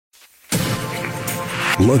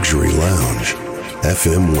Luxury Lounge,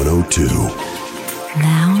 FM 102.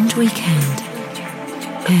 Lounge Weekend,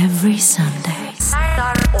 every Sunday.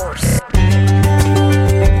 Star Wars.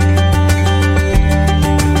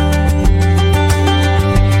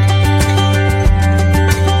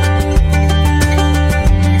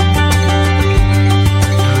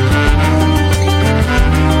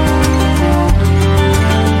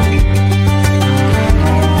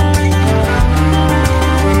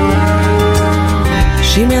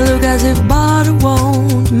 She may look as if butter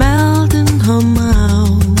won't melt in her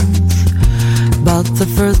mouth, but the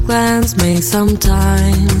first glance may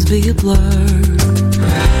sometimes be a blur.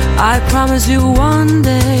 I promise you one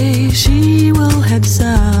day she will head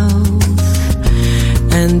south,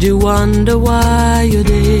 and you wonder why you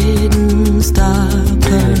didn't stop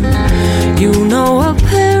her. You know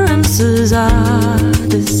appearances are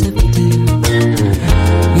deceptive.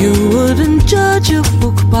 You wouldn't judge a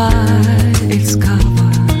book by its cover.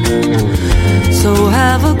 So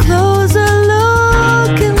have a closer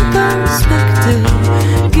look in perspective.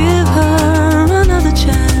 Give her another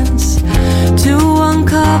chance to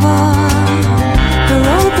uncover. Her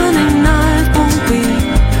opening night won't be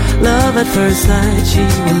love at first sight. She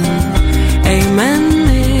will amen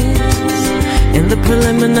this in the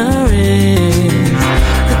preliminaries.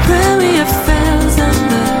 The premiere fails and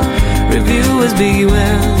the reviewers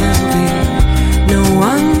beware. There'll be no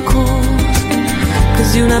encore,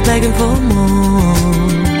 'cause you're not begging for more.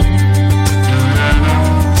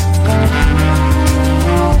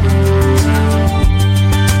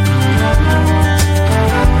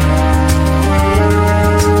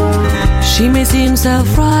 She may seem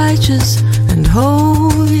self-righteous and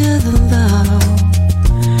holier than thou.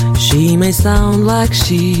 She may sound like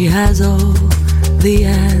she has all the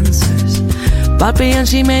answers, but beyond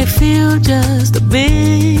she may feel just a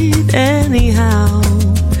bit anyhow.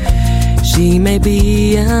 She may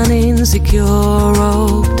be an insecure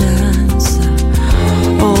old dancer.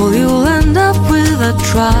 All you'll end up with are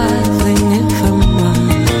trifling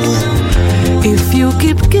ephemerals if you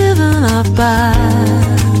keep giving up at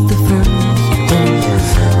the first.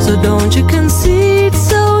 So don't you concede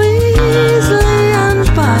so easily and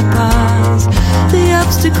bypass the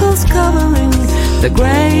obstacles covering the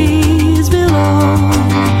graves below.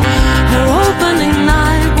 Her opening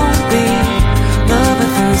night won't be love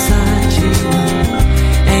at first sight. She will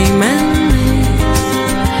amen this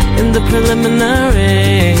in the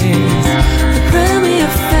preliminaries. The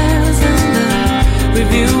premiere fails and the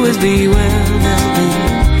reviewers beware. There'll be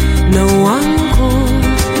no encore,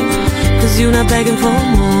 'cause you're not begging for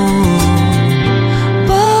more.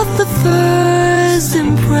 But the first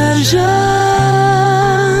impression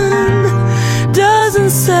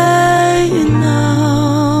doesn't say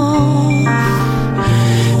enough.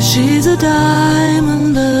 She's a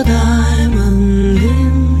diamond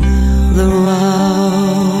in the rough.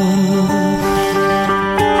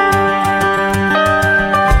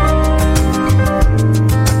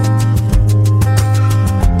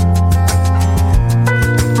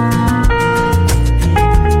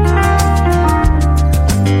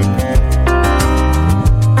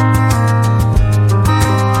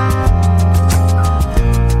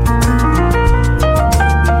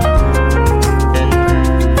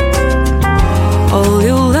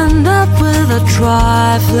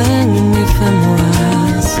 Trifling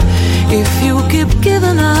ephemerals if you keep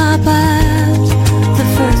giving up at the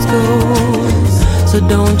first goal. So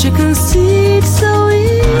don't you concede so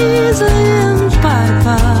easily and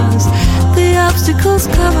bypass the obstacles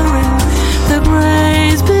covering the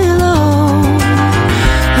graves below.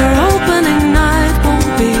 Her opening night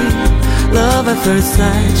won't be love at first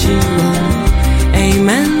sight. She will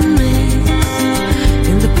amen this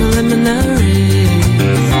in the preliminaries.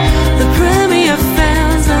 The premiere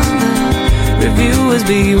fails and the reviewers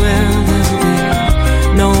beware. There'll be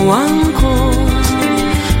no encore,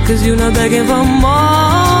 'cause you're not begging for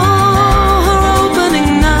more. Her opening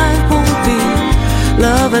night won't be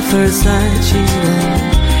love at first sight. She will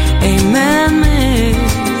amen miss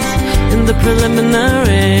in the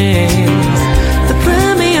preliminaries. The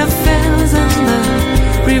premiere fails and the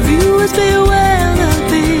reviewers beware. There'll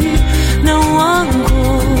be no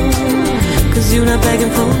encore, 'cause you're not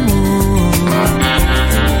begging for more.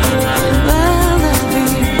 Well, there'll be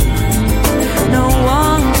no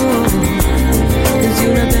encore, 'cause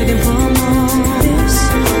you're not begging for more. This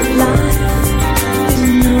life is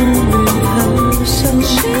no rehearsal.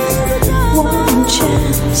 One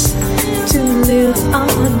chance to live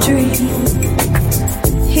our dream.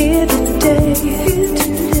 Here today,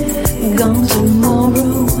 gone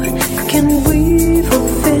tomorrow. Can we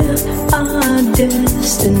fulfill our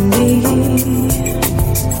destiny?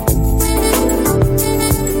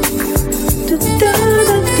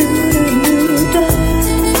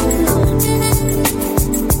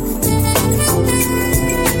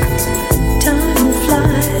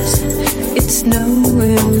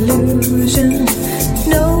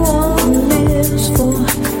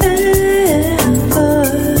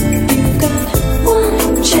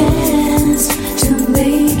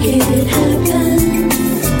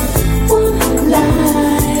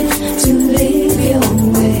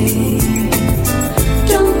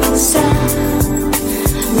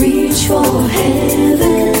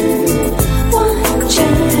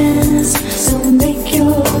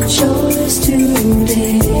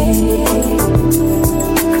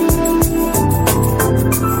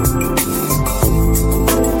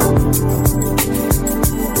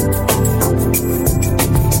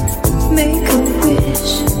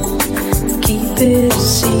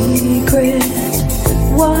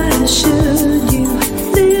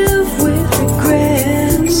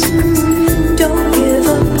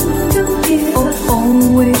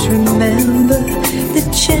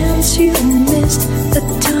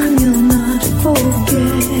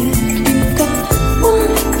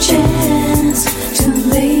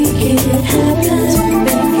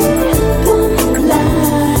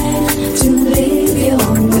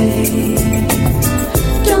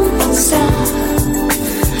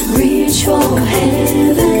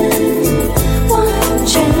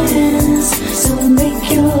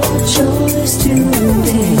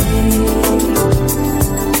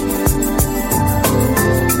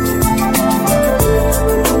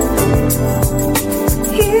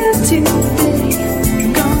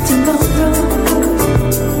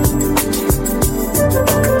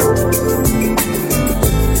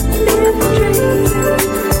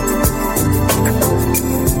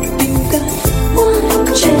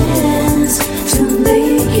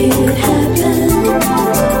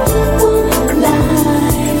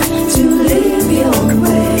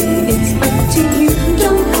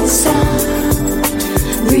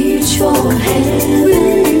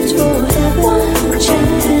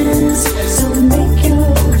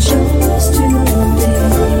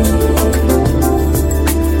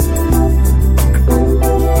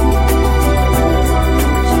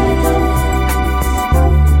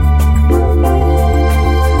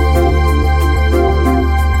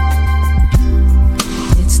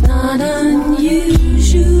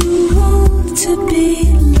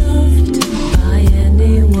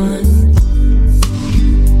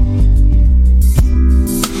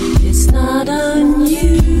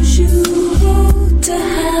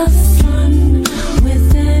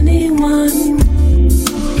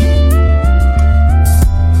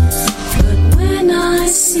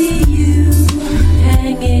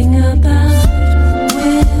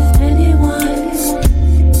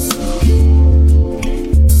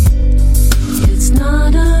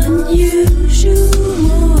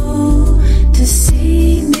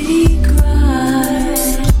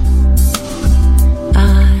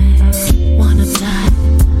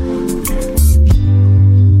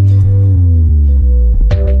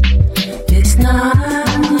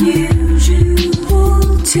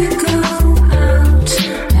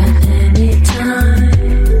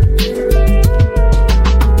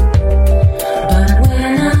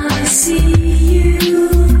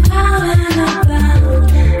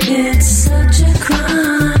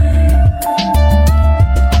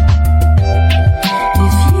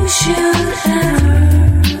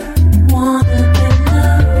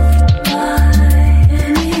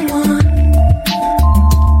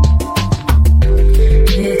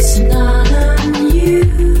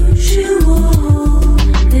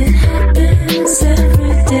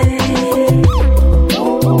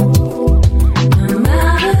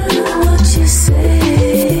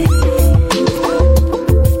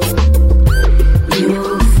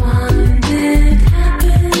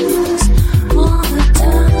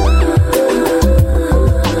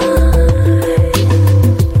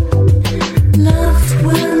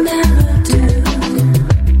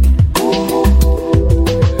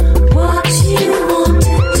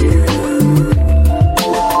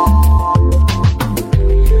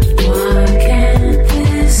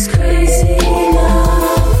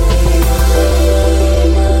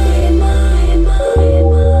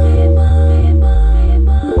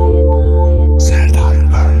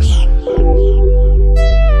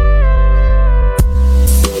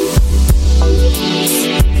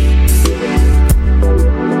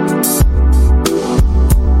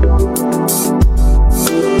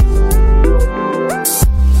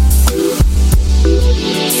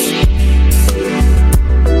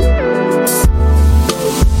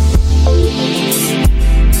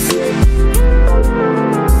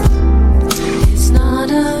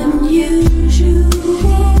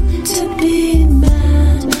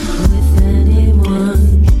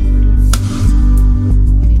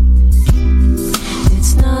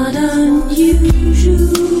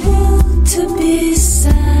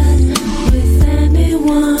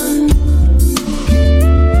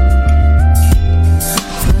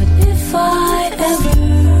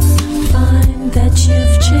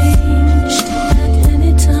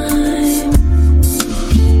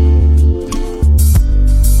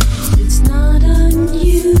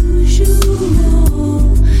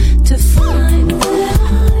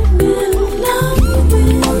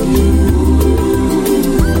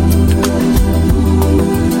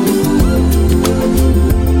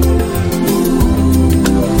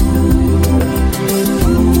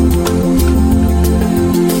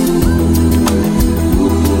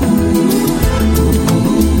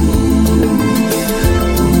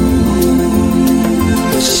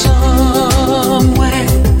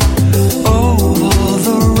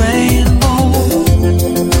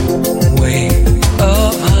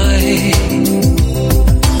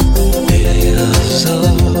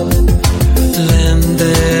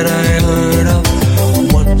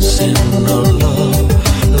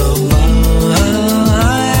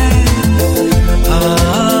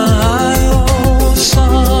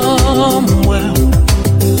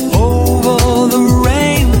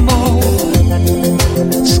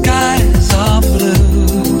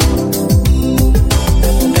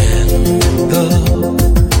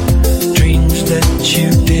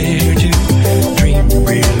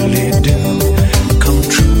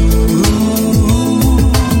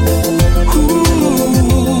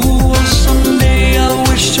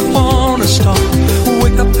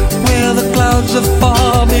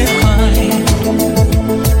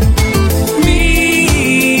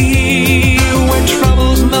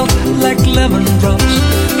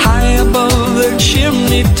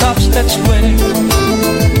 that's where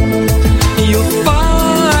you'll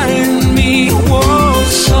find me. Whoa,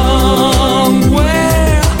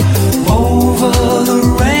 somewhere over the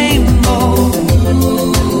rainbow,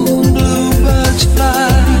 bluebirds fly.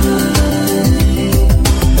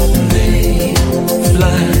 They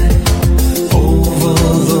fly over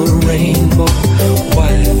the rainbow.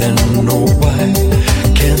 Why then, oh why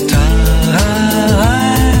can't I?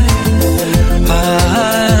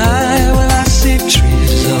 Well, I see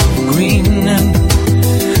trees of green and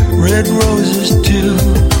red roses too.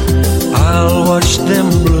 I'll watch them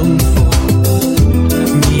bloom for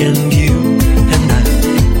me and you. And I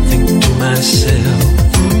think to myself,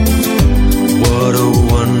 what a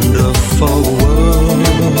wonderful world.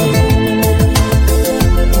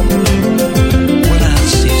 When I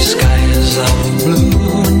see skies of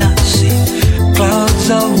blue and I see clouds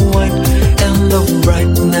of white and the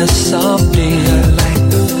brightness of day, I like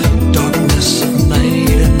the darkness of night.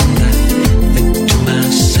 And I think to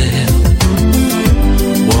myself,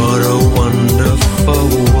 what a wonderful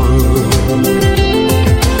world.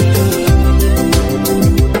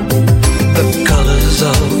 The colors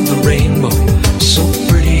of the rainbow, so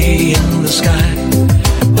pretty in the sky,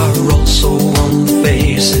 are also on the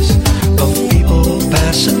faces of people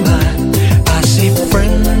passing by. I see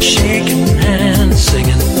friends shaking hands,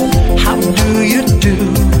 singing, how do you do?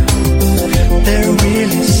 They're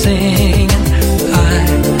really singing,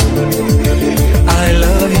 I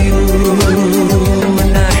love you.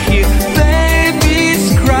 And I hear babies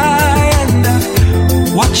cry and I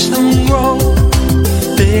watch them grow.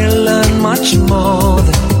 They learn much more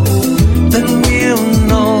than we'll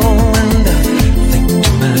know. And I think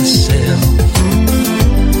to myself,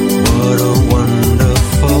 what a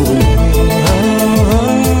wonderful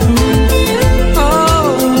world.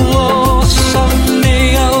 Oh, someday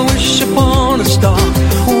I'll wish upon a star,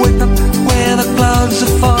 wake up where the clouds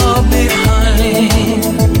are far behind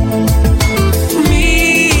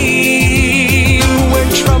me, where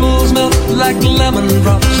troubles melt like lemon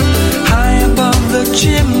drops high above the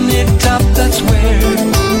chimney top. That's where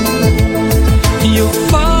you'll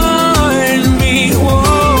find me.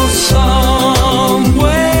 Whoa,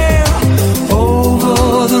 somewhere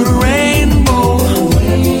over the rainbow,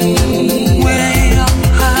 way up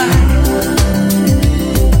high.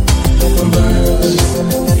 Birds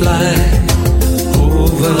fly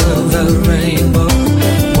over the rainbow.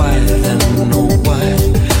 Why then, oh why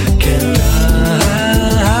can't I?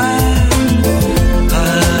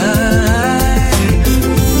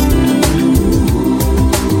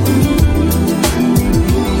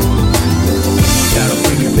 Gotta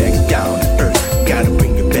bring you back down to earth. Gotta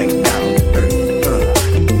bring you back down to earth.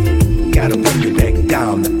 Gotta bring you back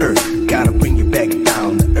down to earth. Gotta bring you back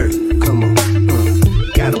down to earth. Come on.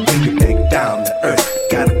 Gotta bring you back down to earth.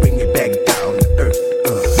 Gotta bring you back down to earth.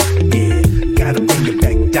 Yeah. Gotta bring you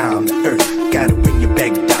back down to earth. Gotta bring you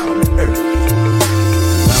back down to earth.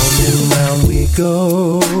 Round and round we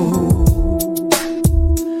go.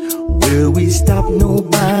 Where we stop,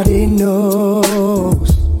 nobody knows.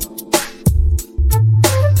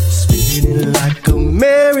 Spinning like a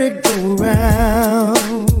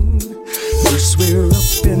merry-go-round. First we're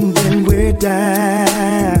up and then we're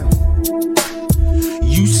down.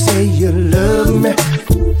 You say you love me,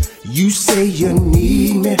 you say you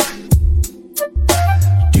need me.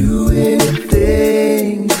 Do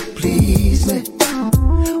anything to please me.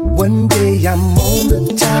 One day I'm on the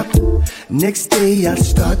top, next day I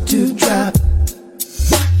start to drop.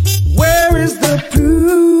 Where is the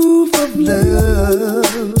proof of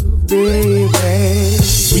love, baby?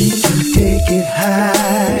 We can take it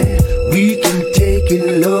high, we can take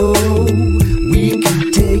it low, we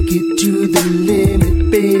can take it to the limit,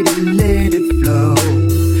 baby, let it flow.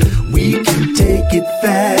 We can take it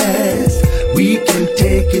fast, we can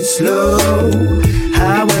take it slow.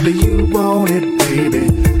 However you want it, baby,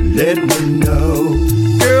 let me know.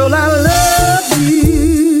 Girl, I love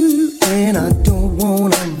you, and I don't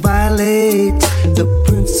wanna violate the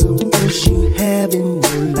principles you have in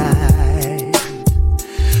your life.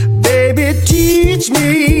 Baby, teach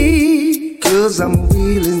me, 'cause I'm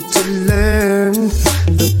willing to learn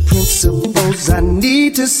the principles I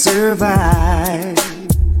need to survive.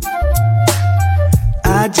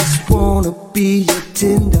 I just wanna be your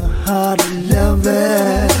tender-hearted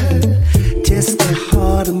lover. Test the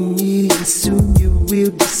heart of me and soon you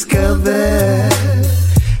will discover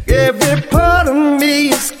every part of me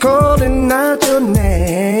is calling out your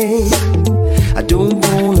name. I don't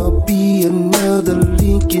wanna be another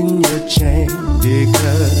link in your chain,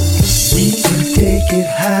 because we can take it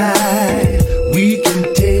high, we can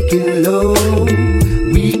take it low,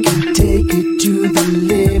 we can take it to the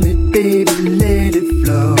limit, baby, let it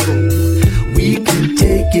flow.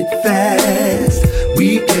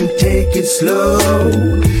 take it slow.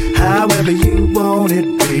 However you want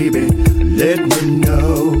it, baby, let me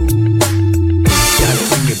know. Gotta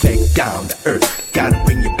bring you back down to earth. Gotta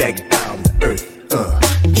bring you back down to earth.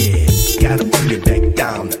 Yeah. Gotta bring you back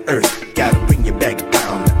down to earth. Gotta bring you back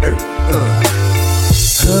down to earth.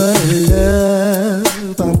 Honey,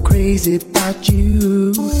 love, I'm crazy about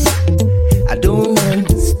you. I don't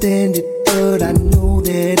understand it, but I know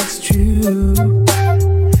that it's true.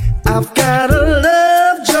 I've got a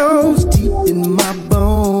love Jones deep in my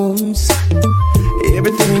bones.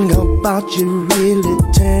 Everything about you really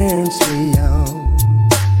turns me on.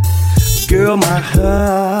 Girl, my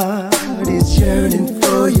heart is yearning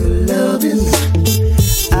for your loving.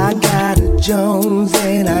 I got a Jones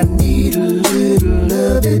and I need a little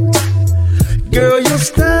of it. Girl, your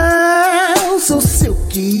style so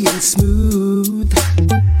silky and smooth.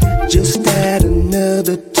 Just add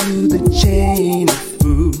another to the chain of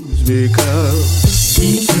foods, because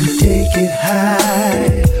we can take it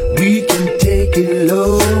high, we can take it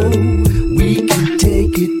low, we can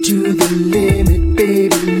take it to the limit,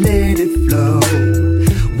 baby, let it flow.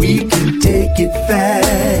 We can take it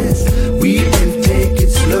fast, we can take it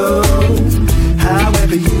slow.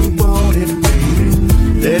 However you want it, baby,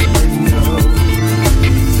 let me know.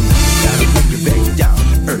 Gotta bring you back down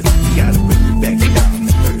to earth. Gotta bring you back down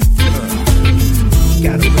to earth.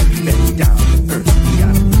 Gotta bring you back down to earth.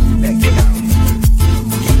 Gotta bring you back down to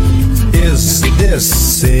earth. Is this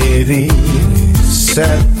city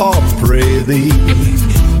set or pretty?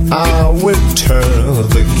 I will turn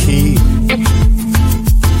the key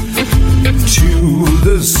to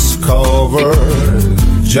discover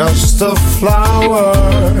just a flower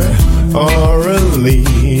or a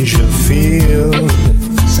leisure field.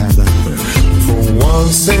 For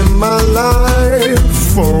once in my life,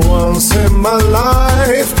 for once in my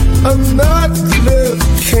life, I'm not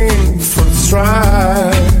looking for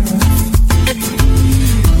strife.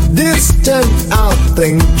 This time I'll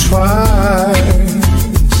think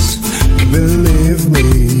twice, believe me.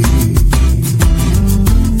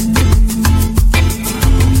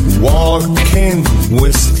 Walking,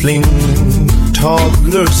 whistling,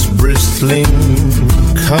 toddlers bristling,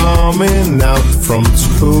 coming out from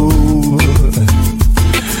school.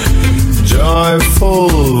 Joyful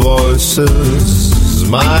voices,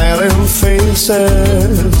 smiling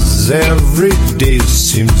faces, every day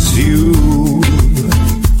seems you.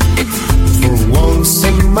 For once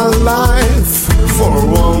in my life, for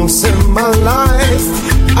once in my life,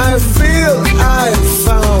 I feel I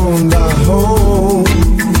found a home.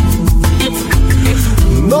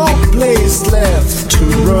 No place left to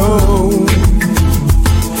roam.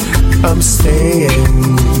 I'm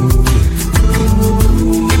staying,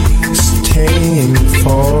 staying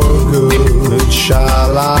for good.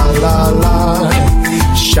 Sha-la-la-la,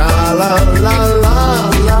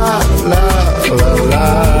 sha-la-la-la-la-la-la-la.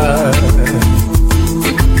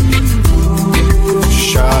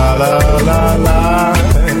 Sha-la-la-la,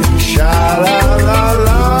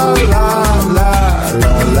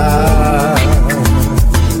 sha-la-la-la-la-la-la.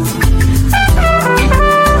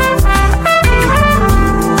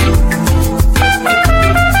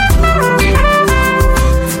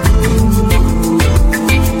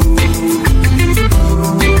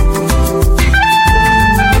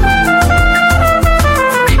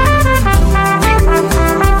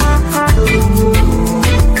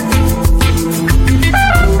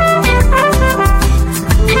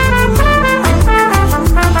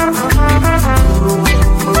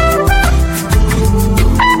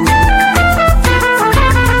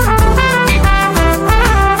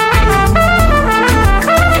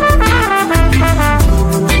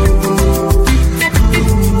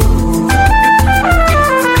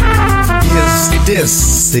 This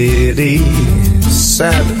city,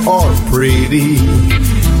 sad or pretty,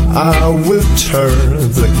 I will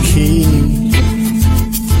turn the key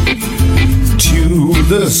to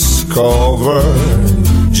discover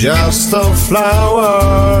just a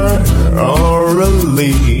flower or a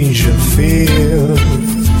leisure field.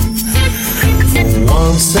 For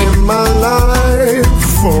once in my life,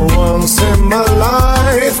 for once in my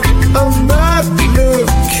life, I'm not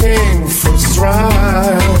looking for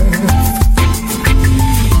strife.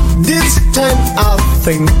 This time I'll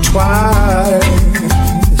think twice.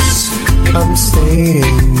 I'm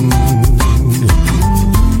staying,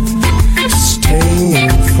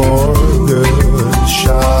 staying for good.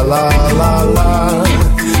 Sha-la-la-la,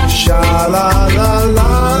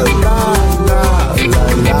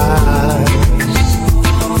 sha-la-la-la-la-la-la-la.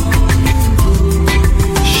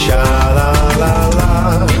 Sha-la-la-la,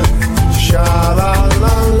 sha-la-la-la-la-la-la.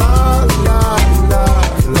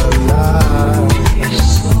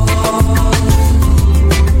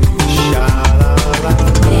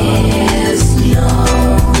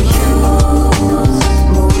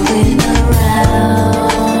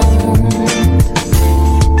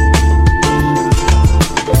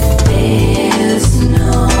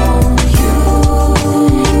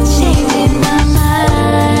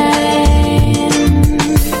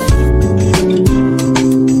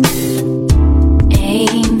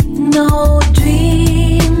 no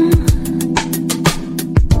dream,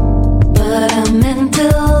 but a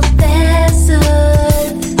mental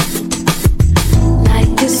desert,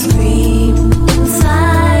 like a scream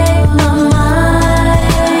inside my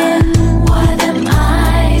mind. What am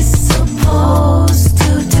I supposed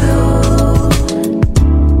to do?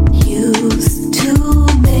 Used to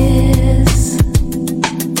miss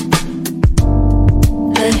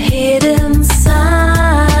the hidden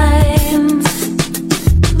signs.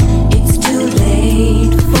 It's too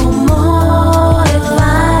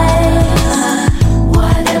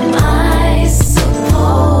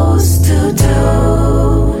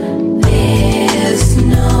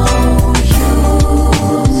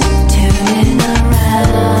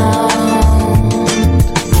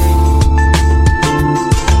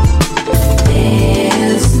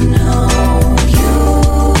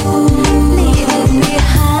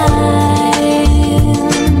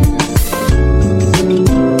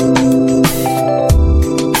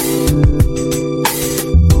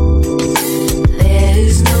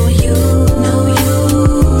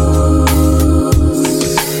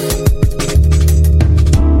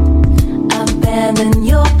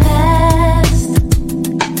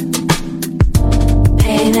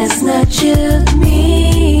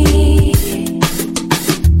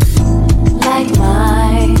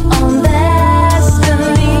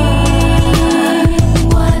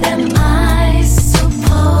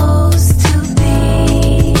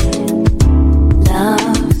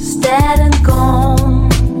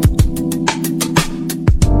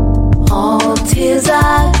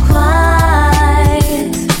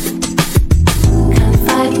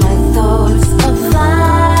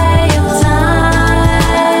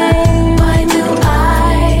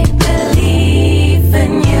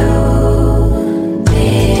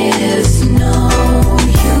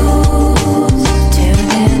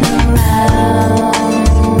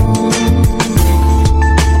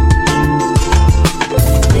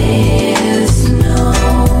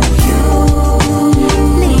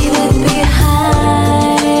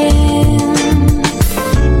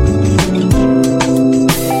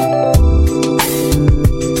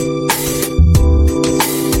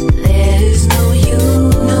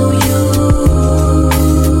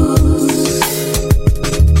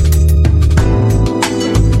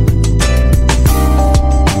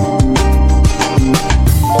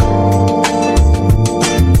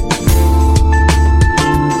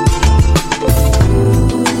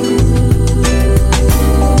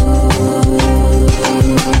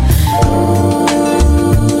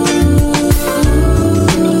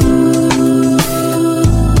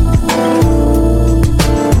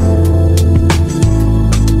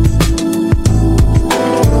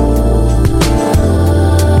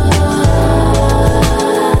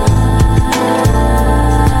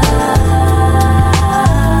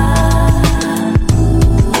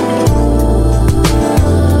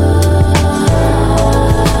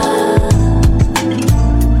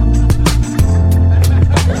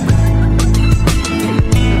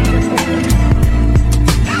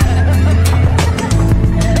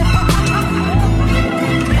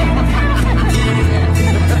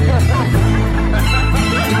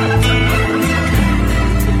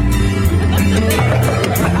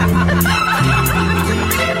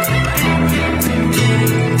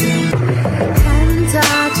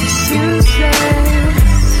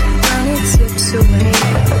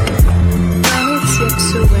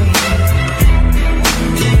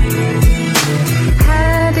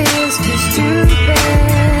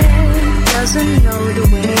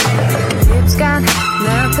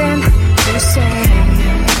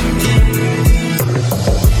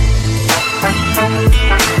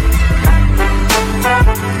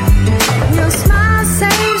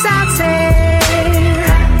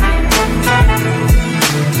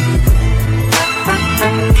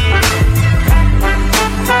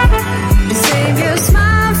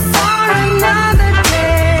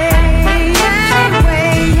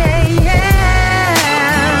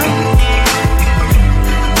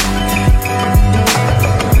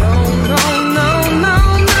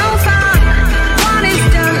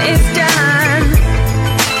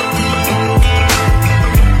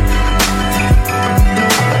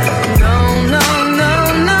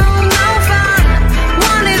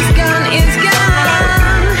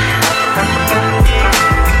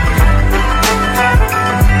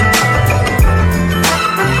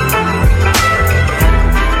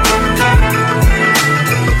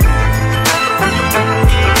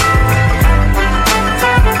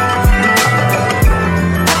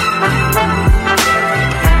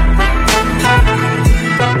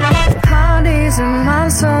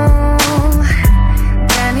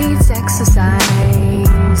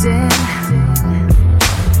did.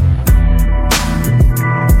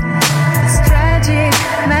 It's tragic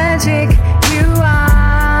magic you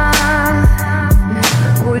are,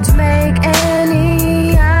 would make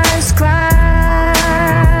any eyes cry.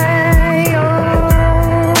 Oh.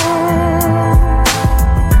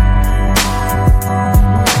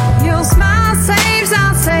 Your smile saves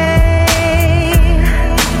our say.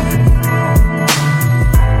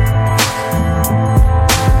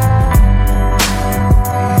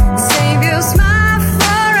 Save your smile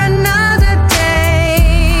for another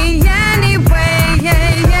day. Anyway,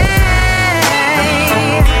 yeah, yeah.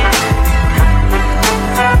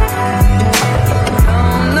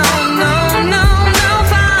 No, no, no, no, no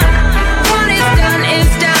fun. What is done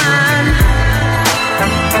is done.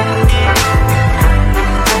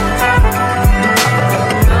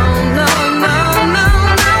 No, no, no, no,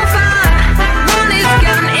 no fun. What is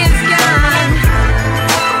gone is gone.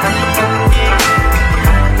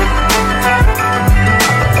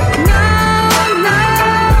 No, no,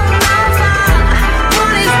 no fun.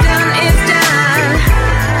 What is done is done.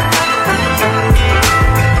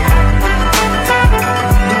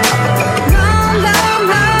 No, no,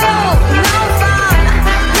 no, no fun.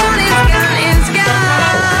 What is gone is gone.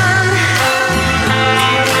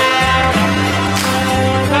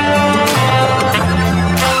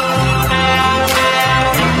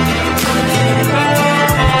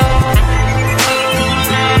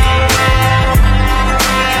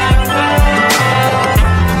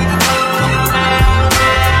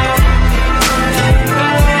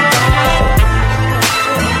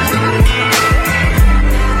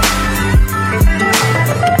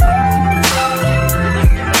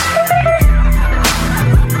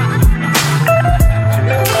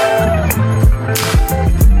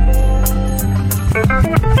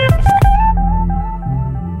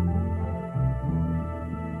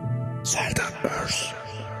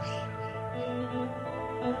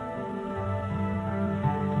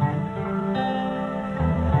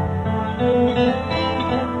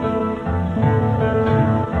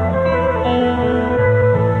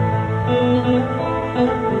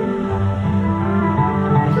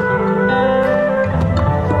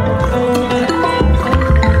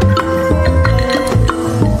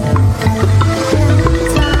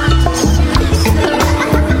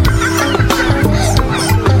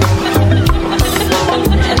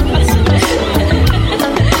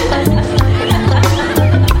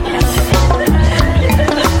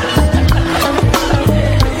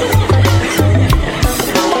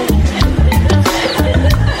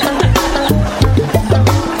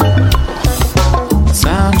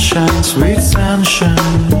 Sunshine, sweet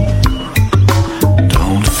sunshine,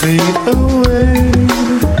 don't fade away.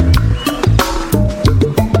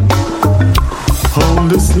 Hold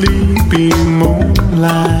the sleepy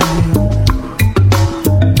moonlight.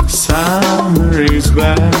 Summer is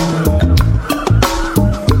back.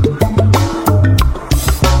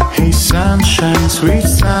 Hey sunshine, sweet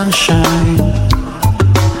sunshine,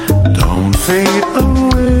 don't fade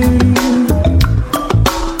away.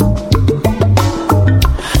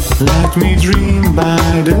 Let me dream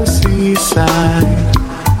by the seaside.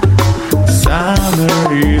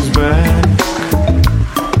 Summer is back.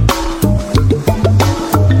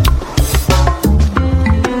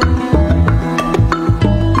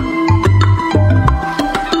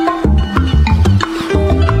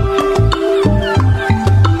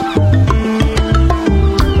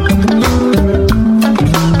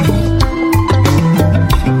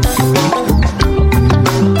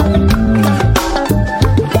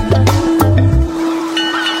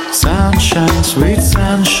 Sunshine, sweet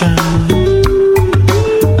sunshine,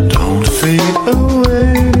 don't fade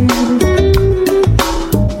away.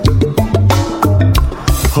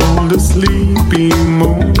 Hold the sleepy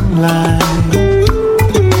moonlight.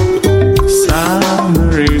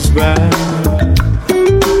 Summer is back.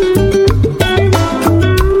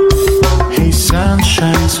 Hey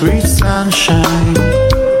sunshine, sweet sunshine,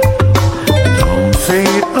 don't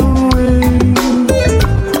fade away.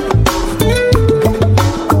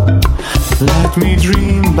 Let me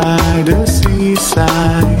dream by the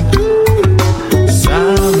seaside.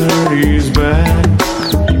 Summer is back.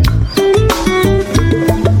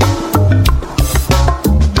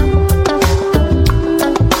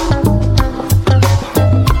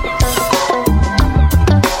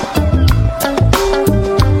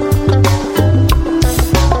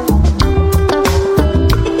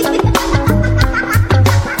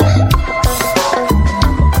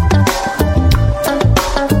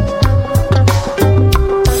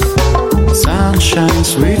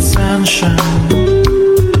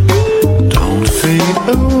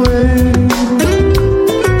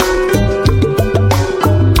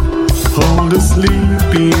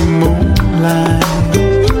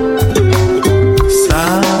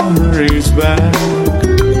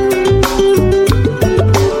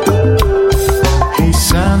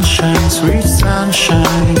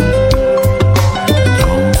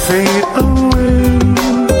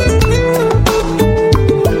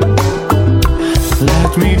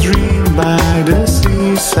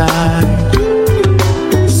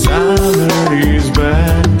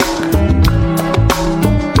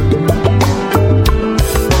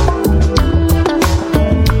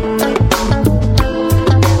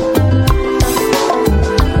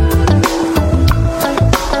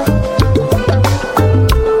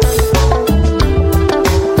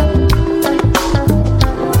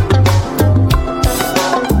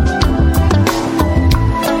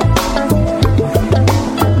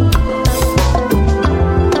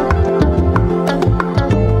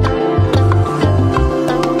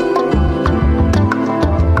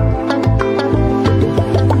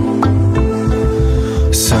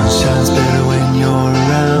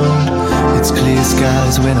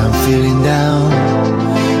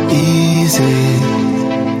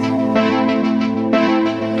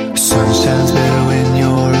 shines better when you're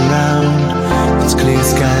around. It's clear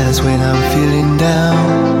skies when I'm feeling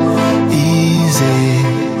down. Easy.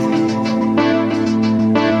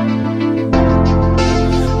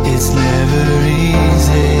 It's never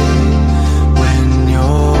easy when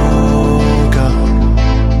you're gone.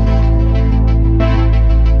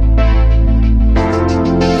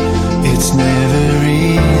 It's never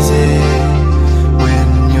easy when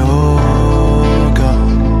you're gone.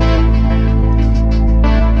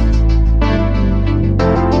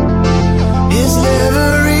 It's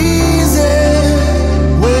never easy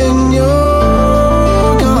when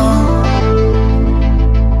you're gone.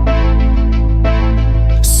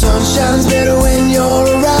 Sun shines better when you're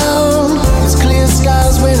around. It's clear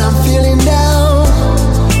skies when I'm feeling down.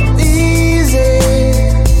 Easy.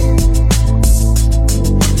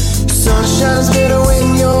 Sun shines better when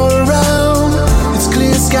you're around. It's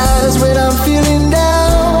clear skies when I'm feeling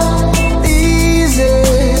down. Easy.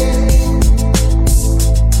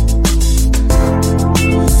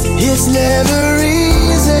 It's never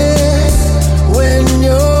easy when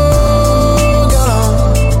you're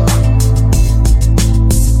gone.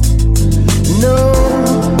 No,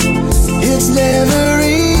 it's never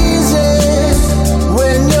easy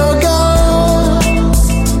when you're gone.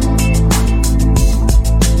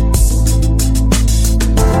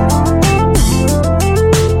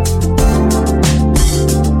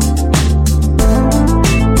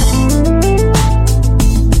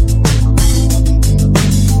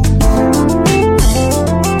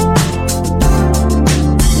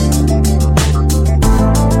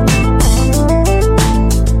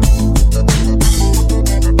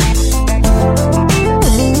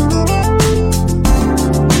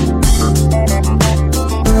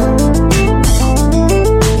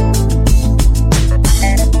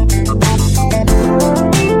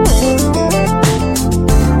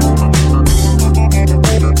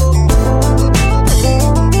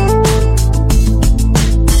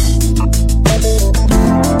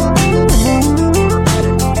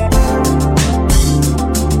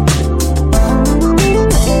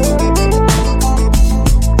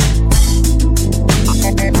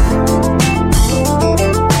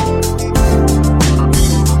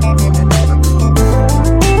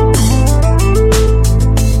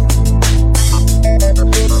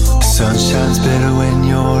 Sun shines better when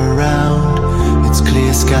you're around. It's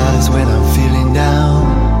clear skies when I'm feeling down.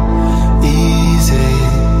 Easy.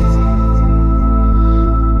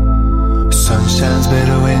 Sun shines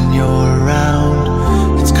better when you're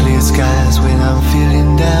around. It's clear skies when I'm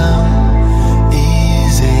feeling down.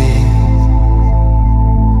 Easy.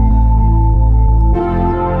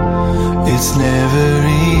 It's never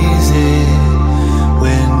easy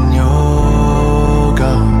when you're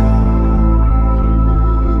gone.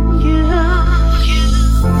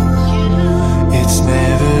 It's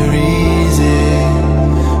never easy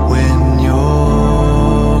when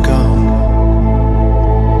you're gone.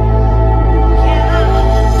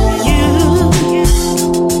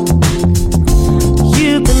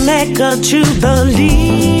 You can make a true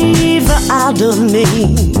believer out of me.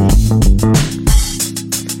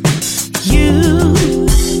 You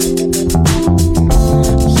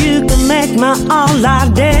can make my all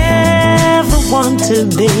I'd ever want to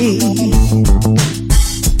be.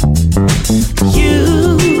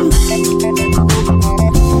 You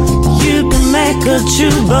can make a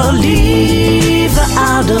true believer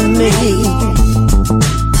out of me.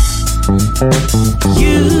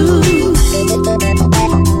 You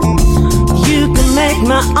can make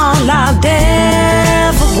my all I'd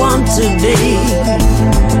ever want to be.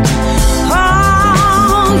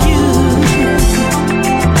 Oh, you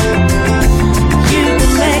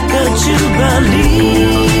can make a true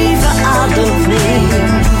believer out of me.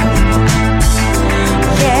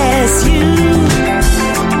 Yes, you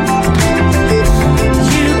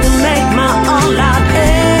can make my all I'd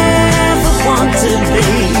ever want to be.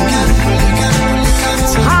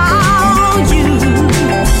 Oh, you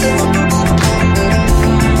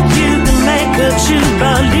can make a true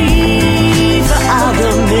believer out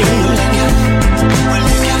of me.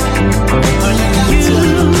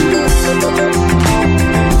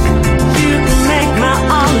 You can make my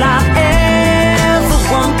all I ever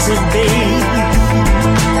want to be.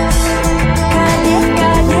 Calle,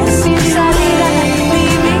 calle sin salida,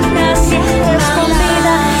 vivir haciendo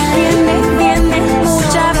escondida. Viene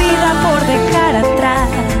mucha vida por dejar atrás.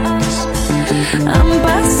 Han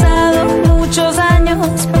pasado muchos años,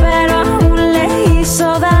 pero aún le hizo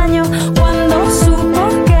daño. Cuando supo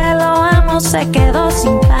que lo amo, se quedó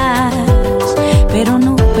sin paz. Pero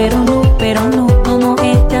no,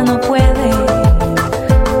 ella no puede.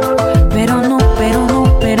 Pero no,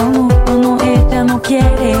 ella no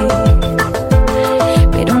quiere.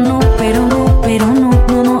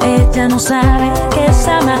 no sabe qué es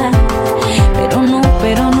amar. Pero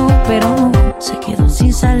no, se quedó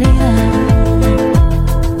sin salida.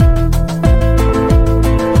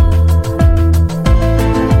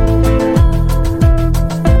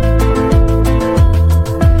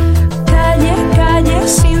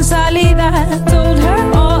 Sin salida, told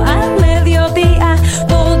her all al mediodía,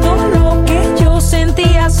 todo lo que yo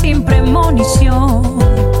sentía sin premonición.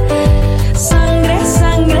 Sangre,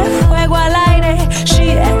 sangre, fuego al aire.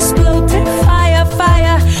 She exploded, fire,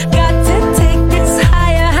 fire. Got to take this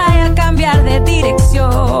higher, higher. Cambiar de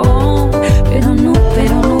dirección. Pero no,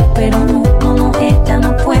 ella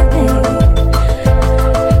no puede.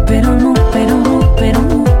 Pero no,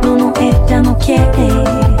 ella no quiere.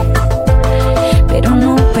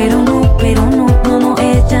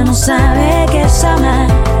 Ella no sabe qué es amar.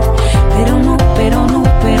 Pero no,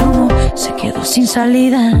 se quedó sin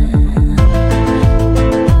salida.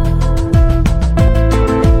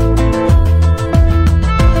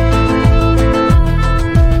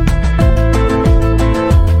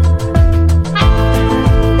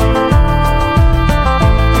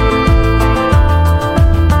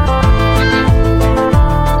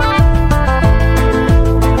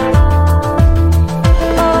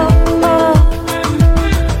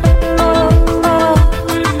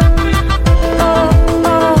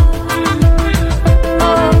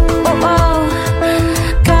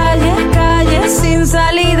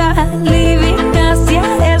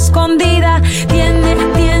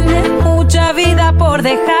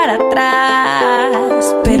 Dejar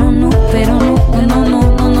atrás, pero no,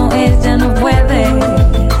 ella no puede.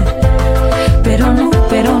 Pero no,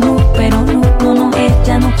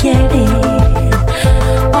 ella no quiere.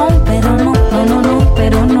 Oh, pero no,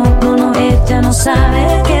 ella no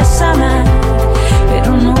sabe qué es amar.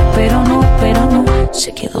 Pero no,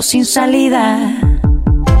 se quedó sin salida.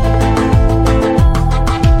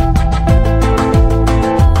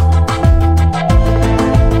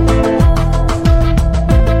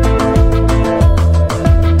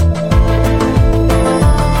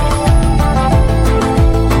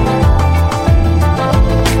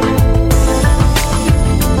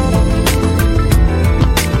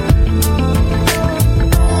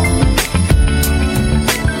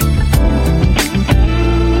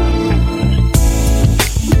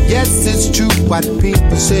 What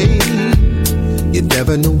people say, you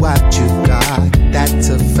never know what you got. That's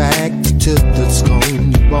a fact. You took the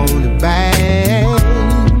scone, you want it back.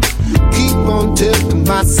 Keep on telling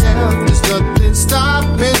myself there's nothing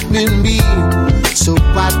stopping me. So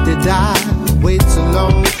why did I wait so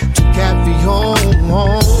long to carry on?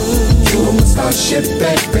 You're my starship,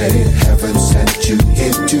 baby. Heaven sent you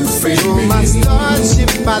here to free me. You're my starship,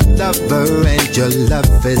 my lover, and your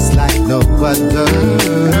love is like no other.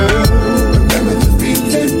 Remember the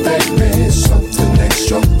feeling, baby. Something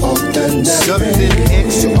extraordinary. Something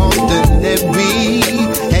extraordinary.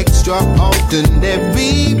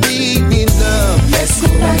 Extraordinary. Be love. Let's go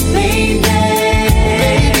back, baby.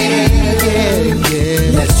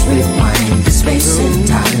 Let's rewind the space and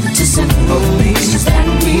time to simple things that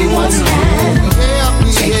we once had.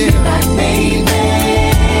 Take me back, baby.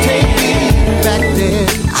 Take me back there.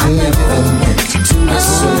 I never meant to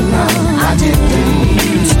mess around. I didn't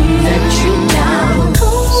mean to let you down.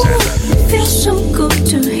 Oh, it feels so good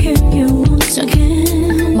to hear you once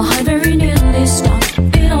again. My heart very nearly stopped.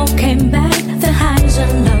 It all came back. The highs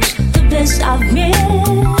and lows, the best I've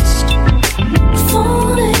missed.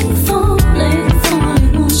 Falling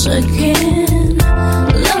once again.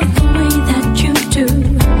 Love the way that you do.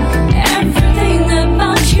 Everything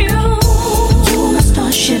about you. You're my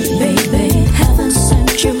starship, baby. Heaven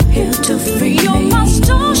sent you here to free me. You're my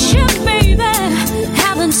starship, baby.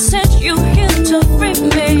 Heaven sent you here to free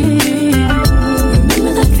me.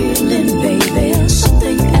 Remember that feeling, baby.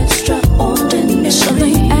 Something extraordinary.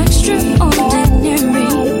 Something extraordinary.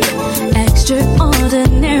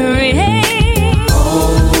 Extraordinary.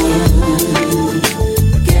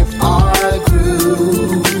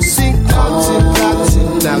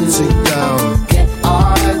 Out to go. Get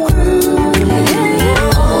our groove.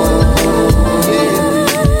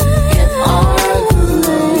 Get our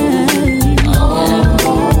groove.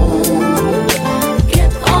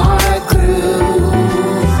 Get our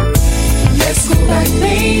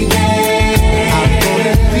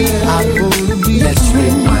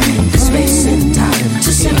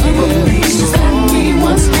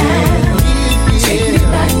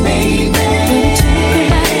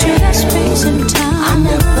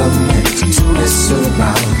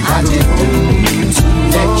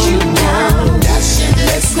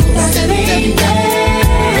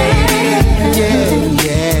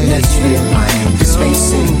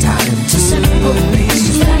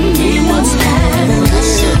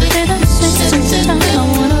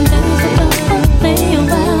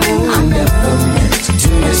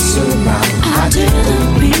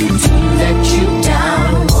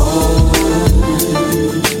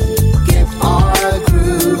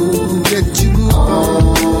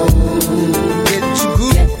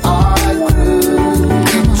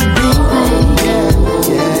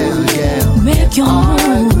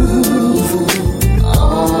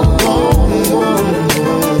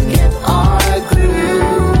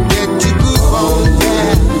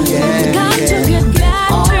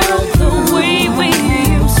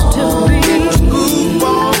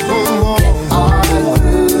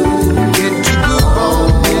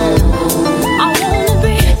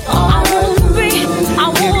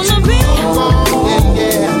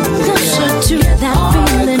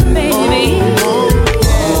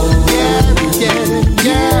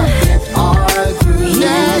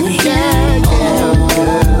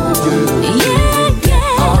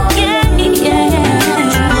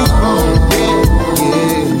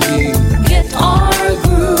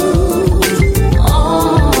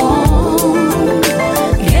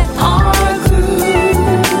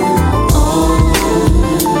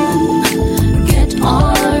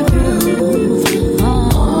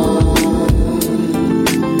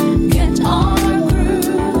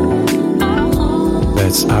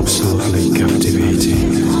absolutely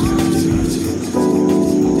captivating.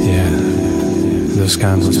 Yeah, those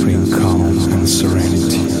candles bring calm and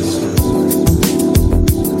serenity.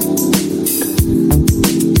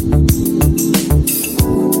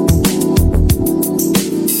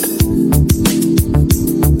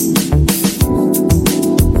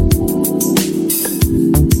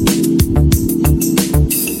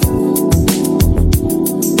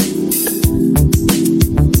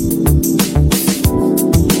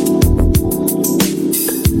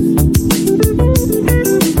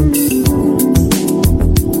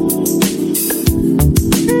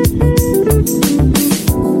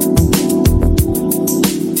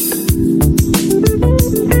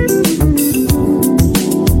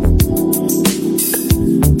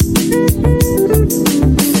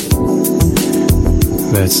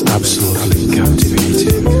 That's absolutely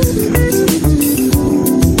captivating.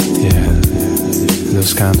 Yeah,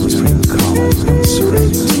 those candles bring calm and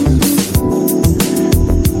serenity.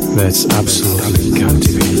 That's absolutely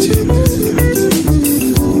captivating.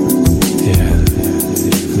 Yeah,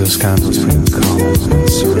 those candles bring calm and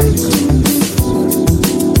serenity.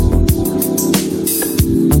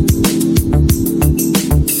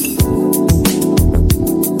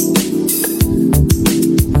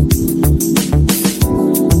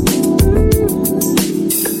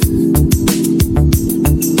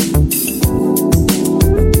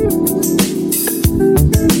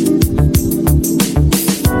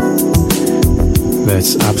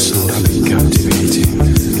 That's absolutely captivating.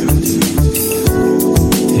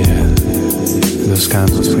 Yeah, those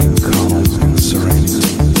candles bring calm and serenity.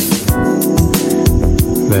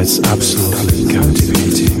 That's absolutely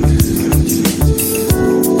captivating.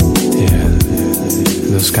 Yeah,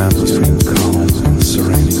 those candles bring calm and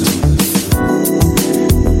serenity.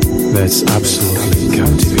 That's absolutely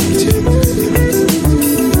captivating.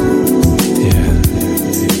 Yeah,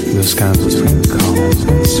 those candles bring calm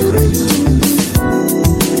and serenity.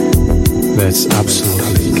 That's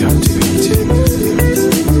absolutely captivating.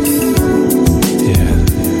 Yeah,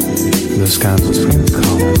 those candles bring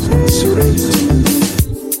calm and serenity.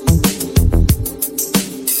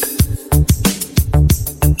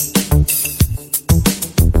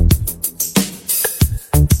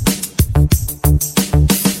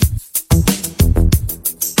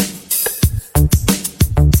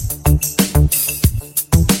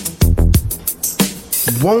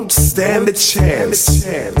 Won't stand a chance.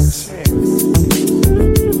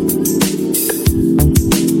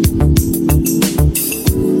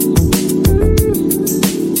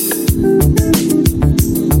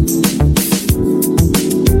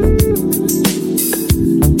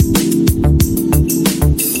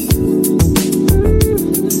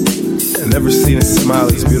 I've never seen a smile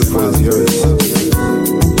as beautiful as yours.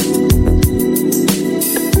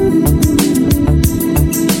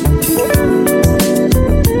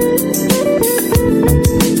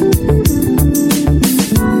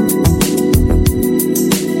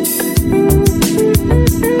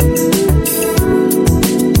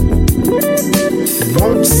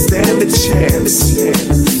 Won't stand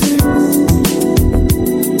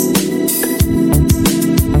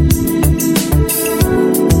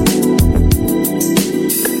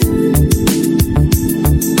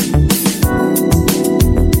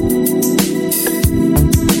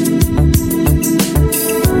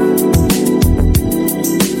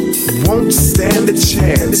a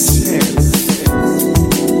chance.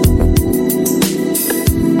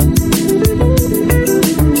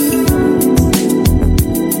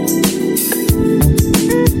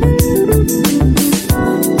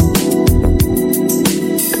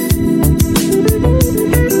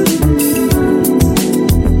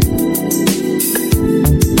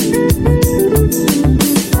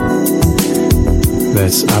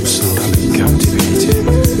 That's absolutely captivating.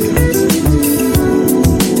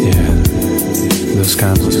 Yeah, those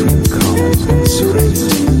candles bring calm and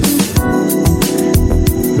serenity.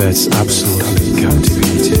 That's absolutely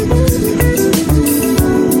captivating.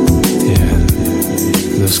 Yeah,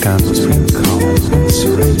 those candles bring calm and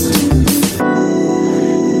serenity.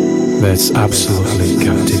 That's absolutely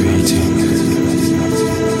captivating.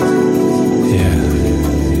 Yeah,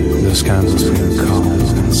 those candles bring calm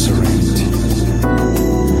and serenity.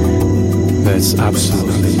 That's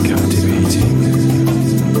absolutely captivating.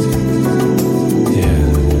 Yeah,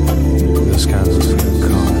 those candles bring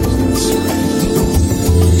calm and serenity.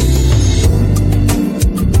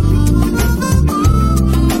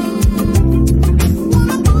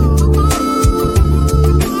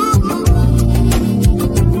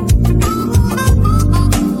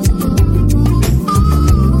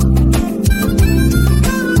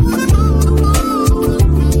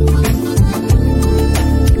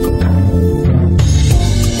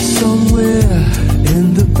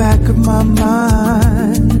 my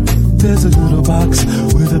mind, there's a little box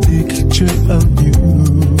with a picture of you.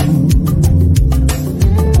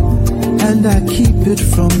 And I keep it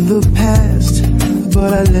from the past,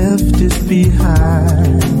 but I left it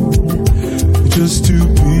behind just to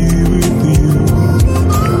be with you.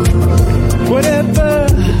 Whenever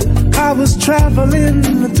I was traveling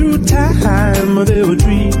through time, there were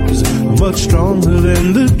dreams much stronger than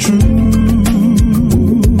the truth.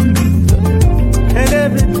 And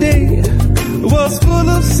every day was full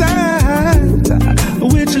of signs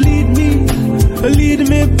which lead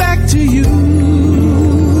me back to you.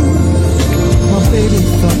 My baby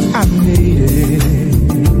thought I made it,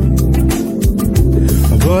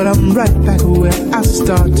 but I'm right back where I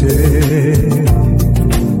started.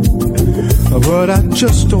 But I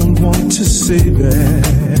just don't want to say that.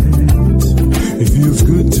 It feels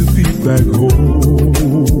good to be back home.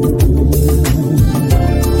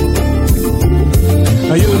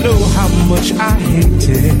 You know how much I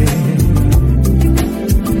hated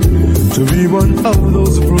to be one of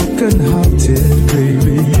those broken-hearted,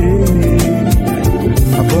 baby, yeah.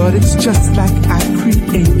 But it's just like I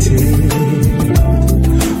created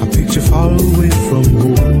a picture far away from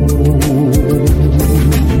home.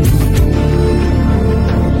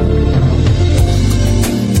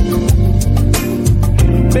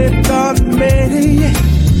 Baby, God made it.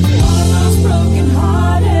 Almost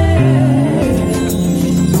broken-hearted.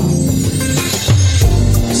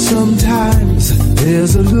 Sometimes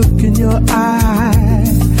there's a look in your eye,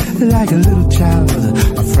 like a little child,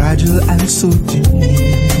 fragile and so deep.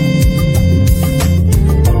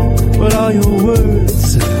 But all your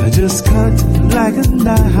words just cut like a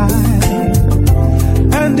knife,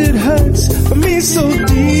 and it hurts me so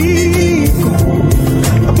deep.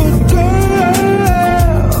 But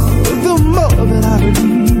girl, the more that I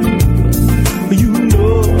believe, you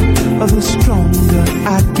know, the stronger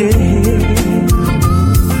I get.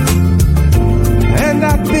 And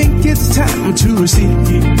I think it's time to receive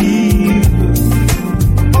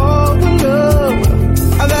all the love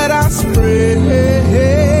that I spread.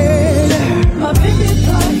 My baby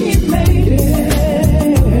thought he made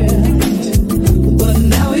it, but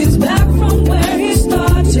now he's back from where he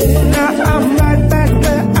started.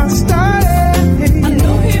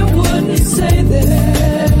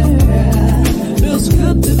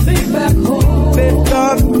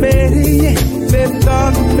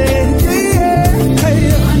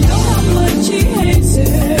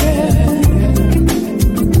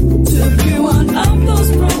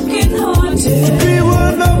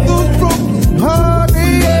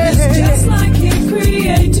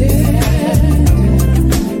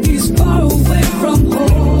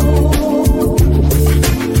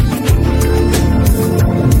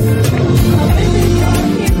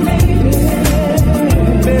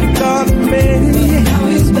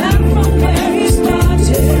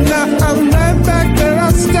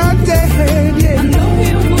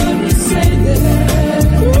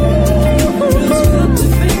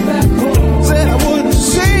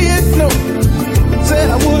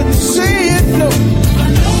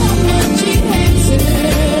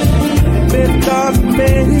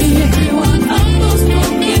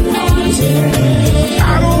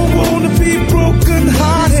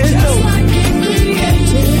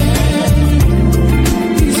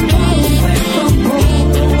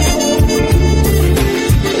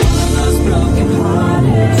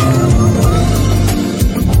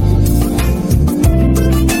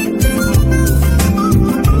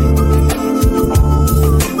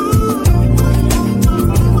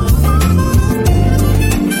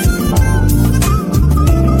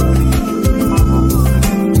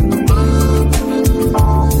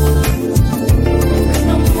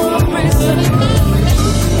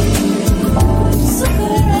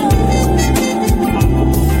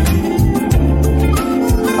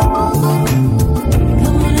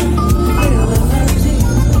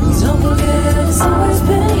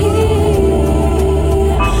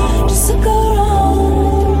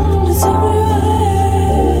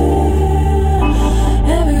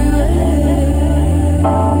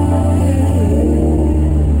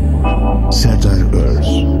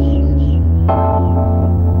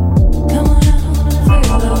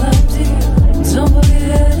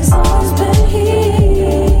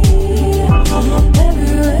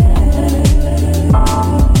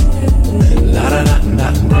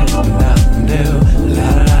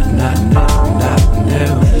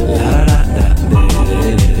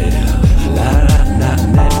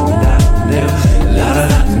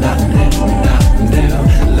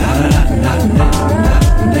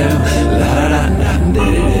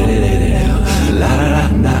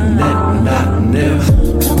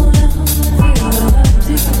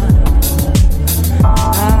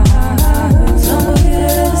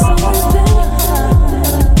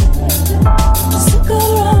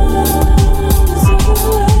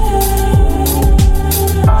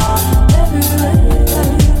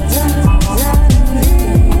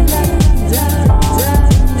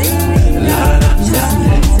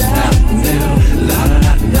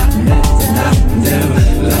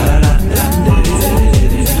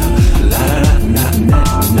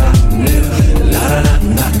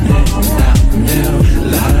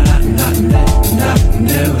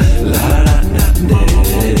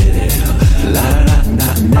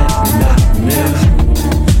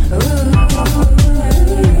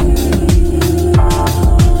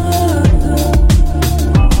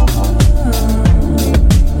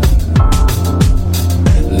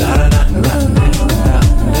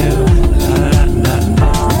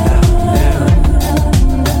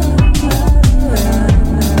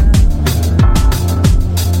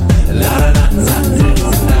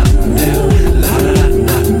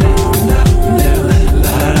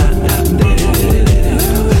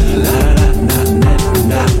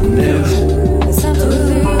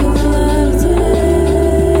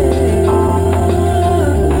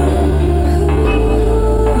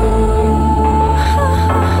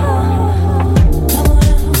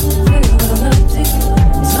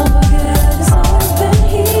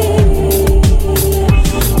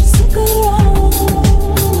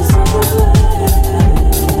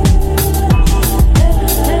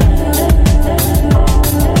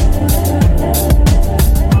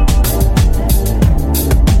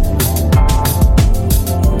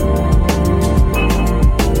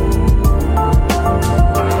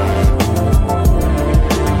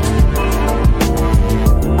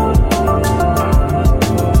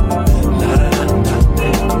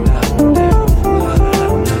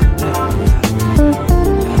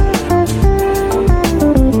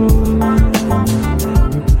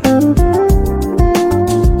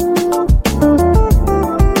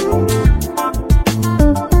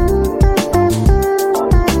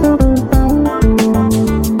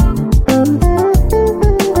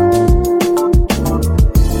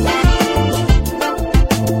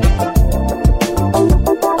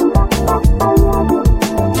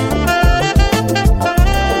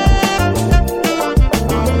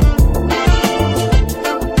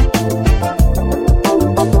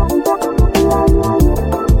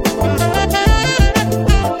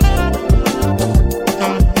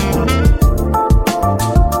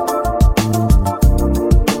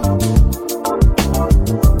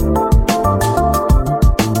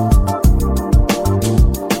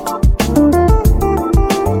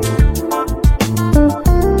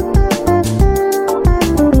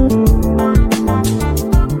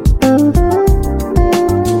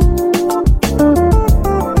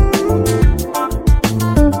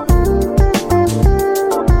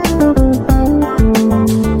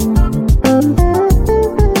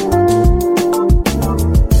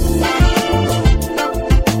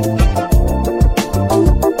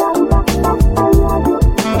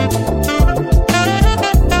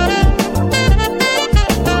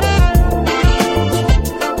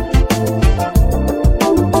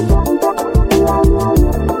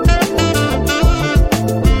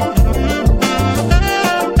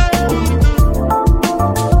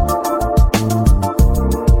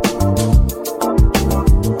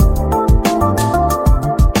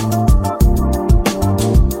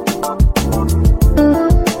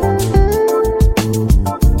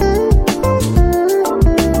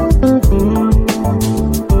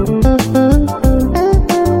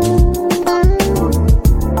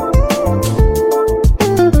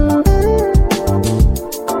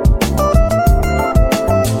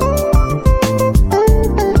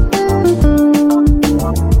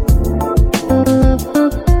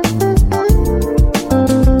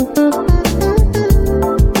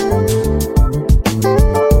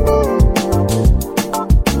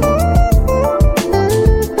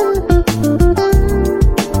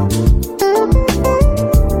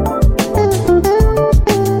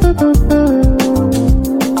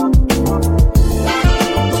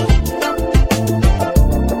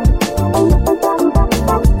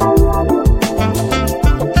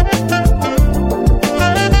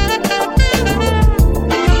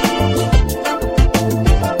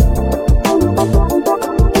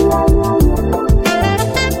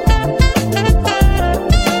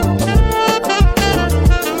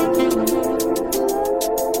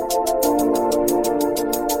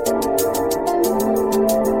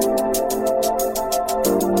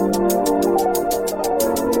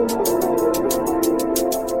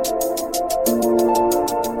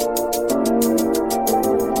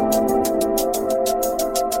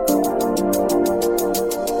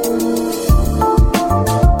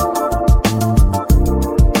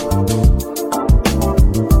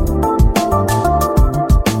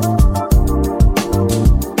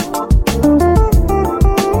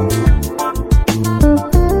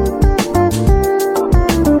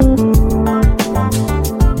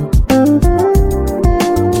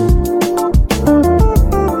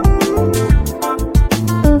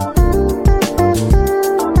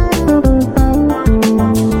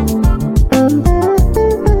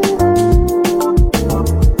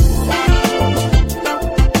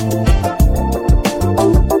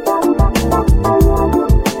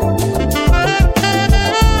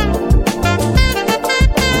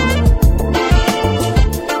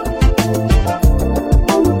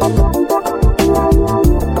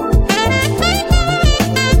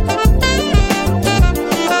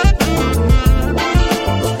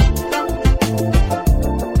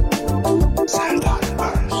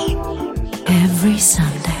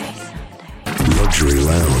 Luxury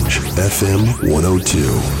Lounge, FM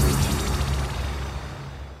 102.